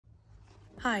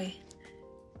Hi,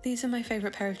 these are my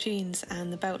favourite pair of jeans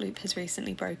and the belt loop has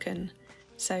recently broken.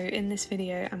 So in this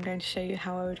video I'm going to show you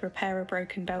how I would repair a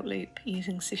broken belt loop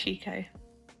using Sashiko.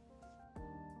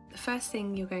 The first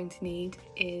thing you're going to need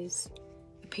is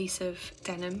a piece of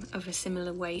denim of a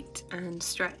similar weight and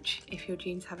stretch if your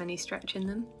jeans have any stretch in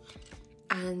them.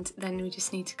 And then we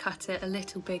just need to cut it a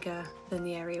little bigger than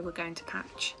the area we're going to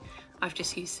patch. I've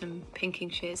just used some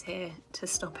pinking shears here to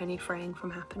stop any fraying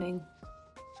from happening.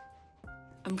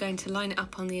 I'm going to line it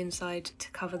up on the inside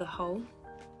to cover the hole,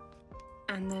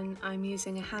 and then I'm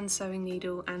using a hand sewing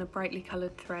needle and a brightly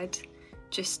coloured thread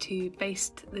just to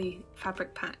baste the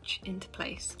fabric patch into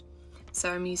place.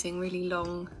 So I'm using really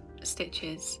long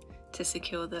stitches to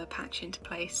secure the patch into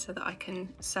place so that I can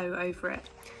sew over it.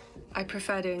 I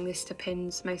prefer doing this to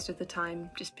pins most of the time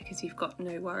just because you've got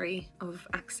no worry of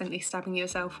accidentally stabbing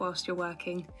yourself whilst you're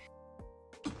working.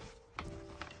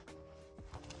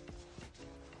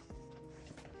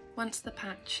 Once the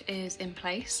patch is in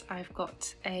place, I've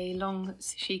got a long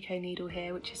Sashiko needle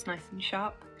here which is nice and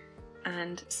sharp,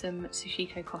 and some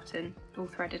Sashiko cotton all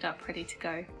threaded up ready to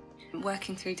go.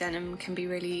 Working through denim can be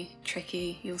really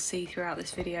tricky. You'll see throughout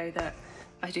this video that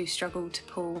I do struggle to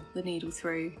pull the needle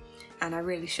through, and I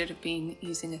really should have been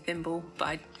using a thimble, but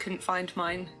I couldn't find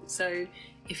mine. So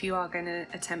if you are going to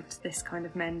attempt this kind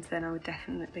of mend, then I would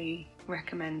definitely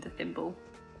recommend a thimble.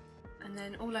 And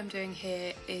then all I'm doing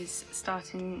here is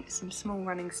starting some small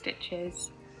running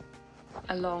stitches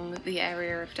along the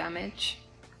area of damage.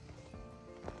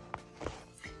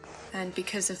 And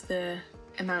because of the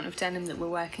amount of denim that we're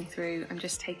working through, I'm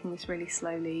just taking this really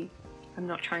slowly. I'm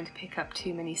not trying to pick up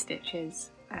too many stitches.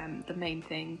 The main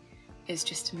thing is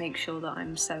just to make sure that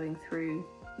I'm sewing through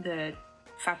the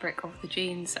fabric of the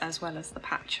jeans as well as the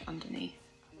patch underneath.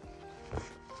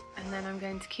 And then I'm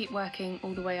going to keep working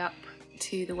all the way up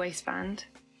to the waistband,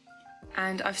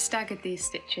 and I've staggered these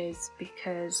stitches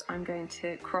because I'm going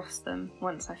to cross them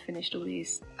once I've finished all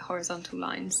these horizontal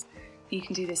lines. You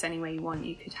can do this any way you want.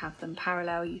 You could have them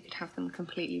parallel, you could have them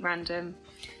completely random.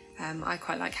 I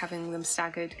quite like having them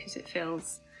staggered because it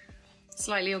feels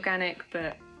slightly organic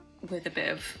but with a bit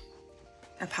of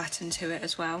a pattern to it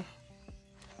as well.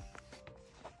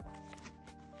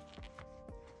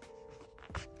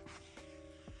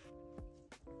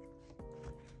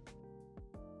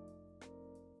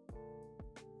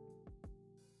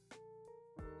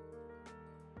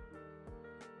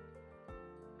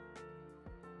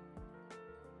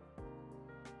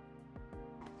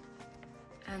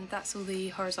 And that's all the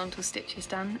horizontal stitches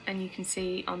done, and you can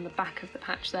see on the back of the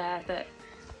patch there that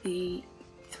the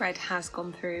thread has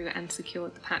gone through and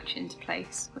secured the patch into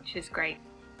place, which is great.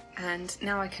 And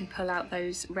now I can pull out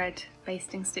those red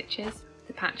basting stitches.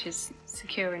 The patch is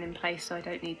secure and in place, so I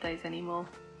don't need those anymore.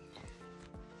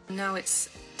 Now it's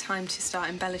time to start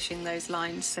embellishing those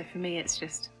lines, so for me it's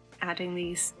just adding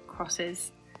these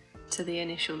crosses to the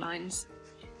initial lines.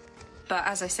 But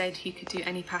as I said, you could do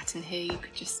any pattern here. You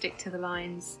could just stick to the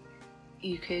lines.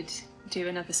 You could do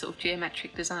another sort of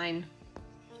geometric design.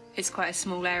 It's quite a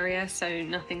small area, so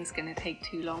nothing's going to take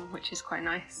too long, which is quite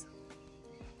nice.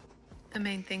 The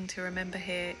main thing to remember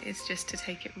here is just to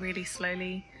take it really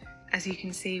slowly. As you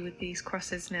can see with these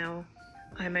crosses now,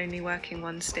 I'm only working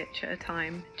one stitch at a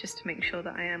time, just to make sure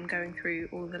that I am going through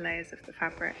all the layers of the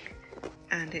fabric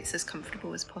and it's as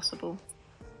comfortable as possible.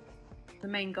 The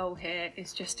main goal here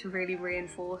is just to really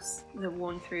reinforce the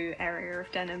worn through area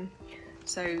of denim.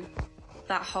 So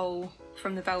that hole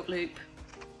from the belt loop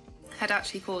had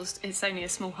actually caused, it's only a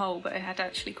small hole, but it had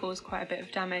actually caused quite a bit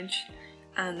of damage,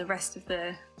 and the rest of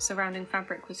the surrounding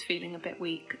fabric was feeling a bit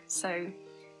weak. So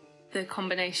the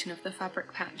combination of the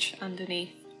fabric patch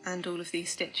underneath and all of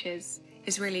these stitches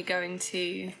is really going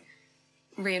to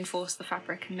reinforce the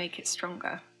fabric and make it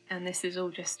stronger. And this is all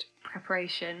just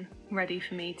preparation ready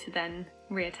for me to then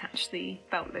reattach the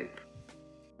belt loop.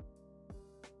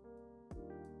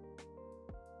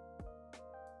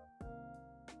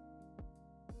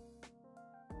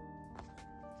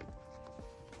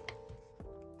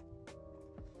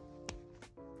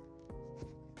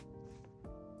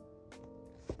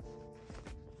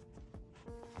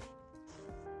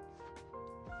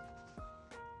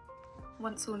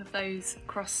 Once all of those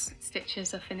cross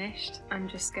stitches are finished, I'm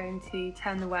just going to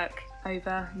turn the work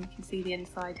over, and you can see the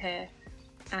inside here,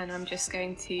 and I'm just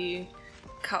going to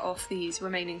cut off these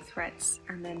remaining threads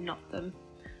and then knot them.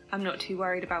 I'm not too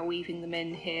worried about weaving them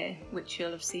in here, which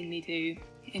you'll have seen me do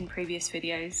in previous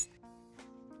videos.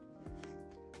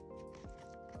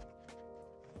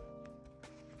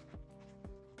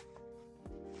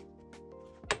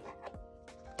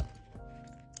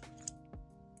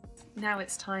 Now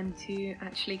it's time to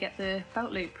actually get the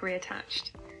belt loop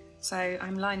reattached. So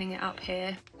I'm lining it up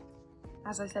here.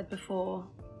 As I said before,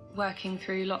 working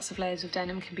through lots of layers of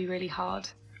denim can be really hard,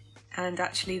 and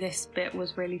actually this bit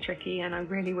was really tricky, and I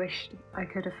really wished I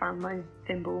could have found my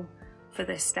thimble for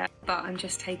this step, but I'm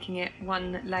just taking it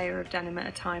one layer of denim at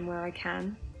a time where I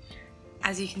can.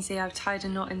 As you can see, I've tied a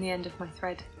knot in the end of my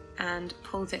thread and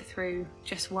pulled it through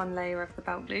just one layer of the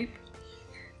belt loop,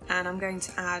 and I'm going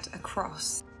to add a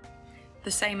cross,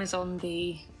 the same as on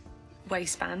the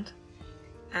waistband,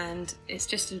 and it's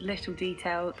just a little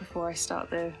detail before I start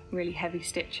the really heavy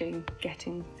stitching,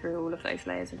 getting through all of those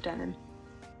layers of denim.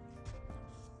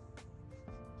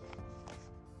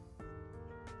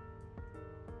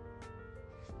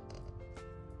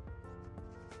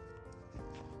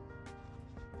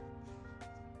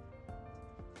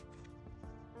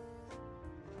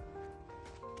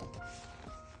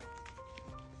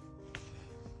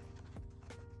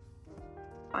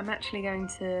 I'm actually going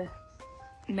to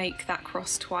make that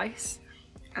cross twice,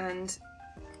 and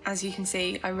as you can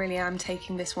see, I really am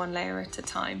taking this one layer at a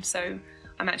time, so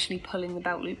I'm actually pulling the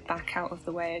belt loop back out of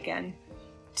the way again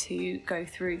to go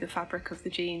through the fabric of the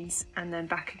jeans and then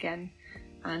back again,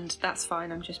 and that's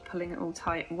fine. I'm just pulling it all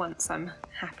tight once I'm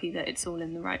happy that it's all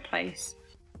in the right place.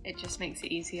 It just makes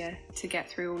it easier to get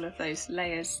through all of those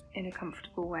layers in a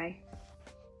comfortable way.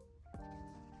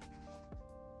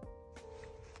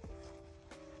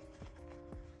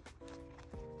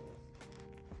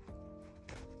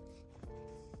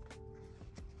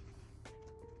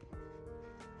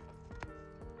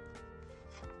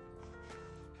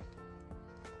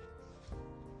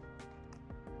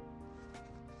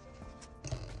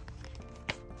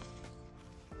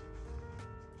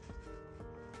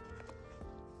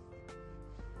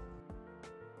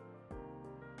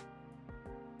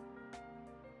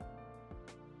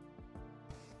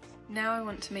 Now I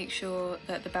want to make sure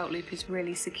that the belt loop is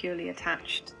really securely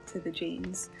attached to the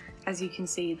jeans. As you can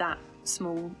see, that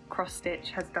small cross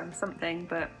stitch has done something,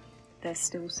 but there's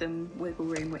still some wiggle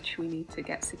room which we need to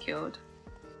get secured.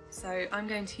 So I'm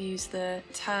going to use the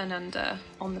turn under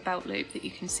on the belt loop that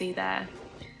you can see there,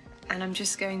 and I'm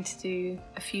just going to do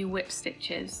a few whip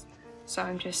stitches. So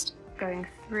I'm just going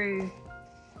through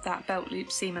that belt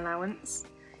loop seam allowance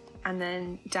and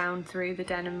then down through the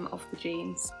denim of the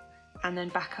jeans, and then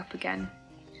back up again,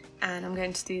 and I'm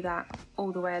going to do that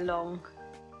all the way along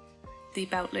the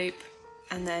belt loop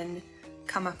and then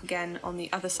come up again on the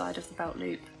other side of the belt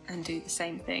loop and do the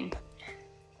same thing.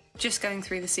 Just going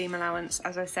through the seam allowance,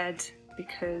 as I said,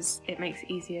 because it makes it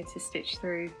easier to stitch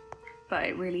through, but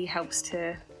it really helps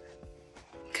to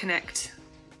connect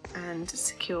and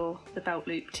secure the belt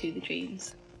loop to the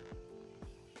jeans.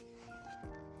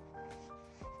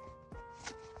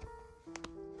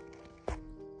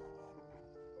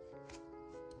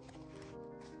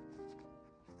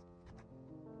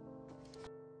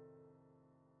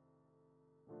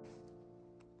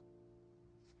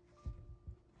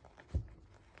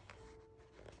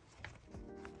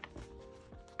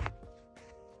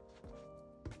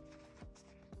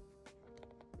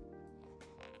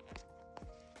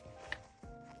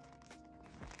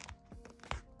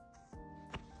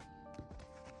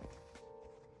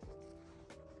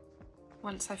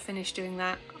 Once I've finished doing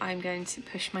that, I'm going to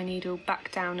push my needle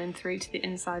back down and through to the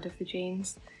inside of the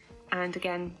jeans, and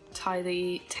again tie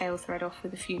the tail thread off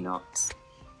with a few knots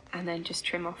and then just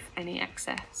trim off any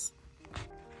excess.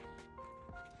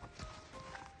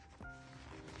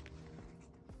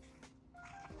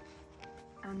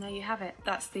 And there you have it.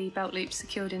 That's the belt loop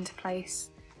secured into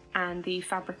place and the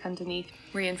fabric underneath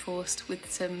reinforced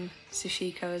with some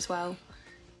Sashiko as well.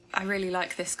 I really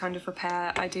like this kind of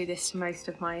repair. I do this to most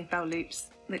of my belt loops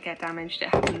that get damaged. It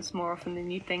happens more often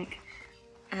than you'd think.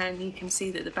 And you can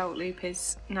see that the belt loop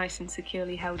is nice and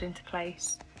securely held into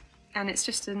place. And it's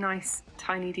just a nice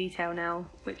tiny detail now,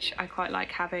 which I quite like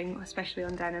having, especially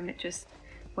on denim. It just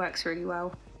works really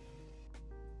well.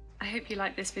 I hope you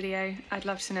liked this video. I'd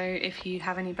love to know if you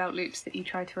have any belt loops that you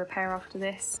try to repair after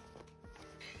this.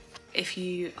 If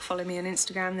you follow me on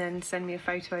Instagram, then send me a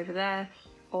photo over there,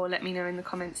 or let me know in the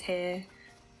comments here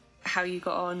how you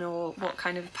got on or what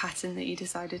kind of pattern that you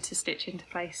decided to stitch into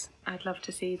place. I'd love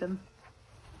to see them.